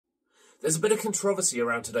There's a bit of controversy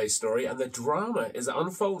around today's story, and the drama is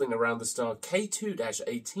unfolding around the star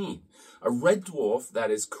K2-18, a red dwarf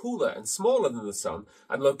that is cooler and smaller than the Sun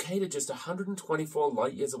and located just 124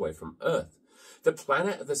 light-years away from Earth. The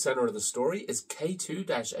planet at the center of the story is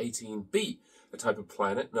K2-18b, a type of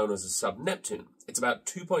planet known as a sub-Neptune. It's about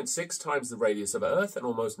 2.6 times the radius of Earth and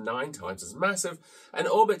almost 9 times as massive, and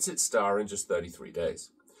orbits its star in just 33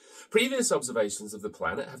 days. Previous observations of the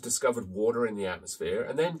planet have discovered water in the atmosphere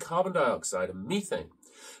and then carbon dioxide and methane.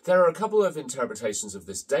 There are a couple of interpretations of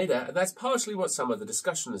this data, and that's partially what some of the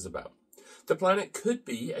discussion is about. The planet could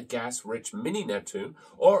be a gas-rich mini-Neptune,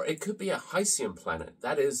 or it could be a Hycean planet,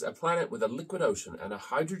 that is, a planet with a liquid ocean and a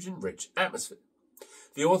hydrogen-rich atmosphere.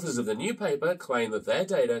 The authors of the new paper claim that their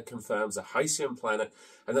data confirms a Hycean planet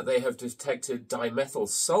and that they have detected dimethyl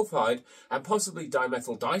sulfide and possibly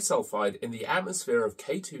dimethyl disulfide in the atmosphere of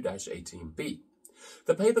K2-18b.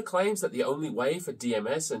 The paper claims that the only way for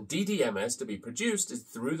DMS and DDMS to be produced is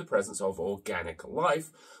through the presence of organic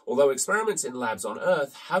life, although experiments in labs on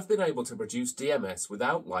Earth have been able to produce DMS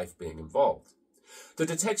without life being involved. The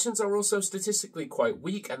detections are also statistically quite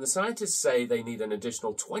weak, and the scientists say they need an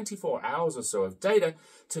additional 24 hours or so of data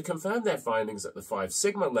to confirm their findings at the 5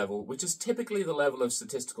 sigma level, which is typically the level of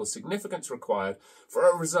statistical significance required for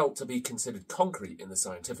a result to be considered concrete in the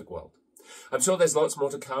scientific world. I'm sure there's lots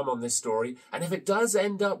more to come on this story, and if it does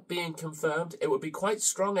end up being confirmed, it would be quite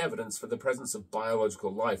strong evidence for the presence of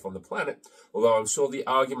biological life on the planet, although I'm sure the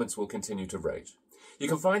arguments will continue to rage. You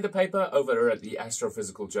can find the paper over at the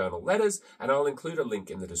Astrophysical Journal Letters, and I'll include a link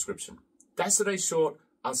in the description. That's today's short.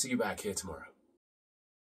 I'll see you back here tomorrow.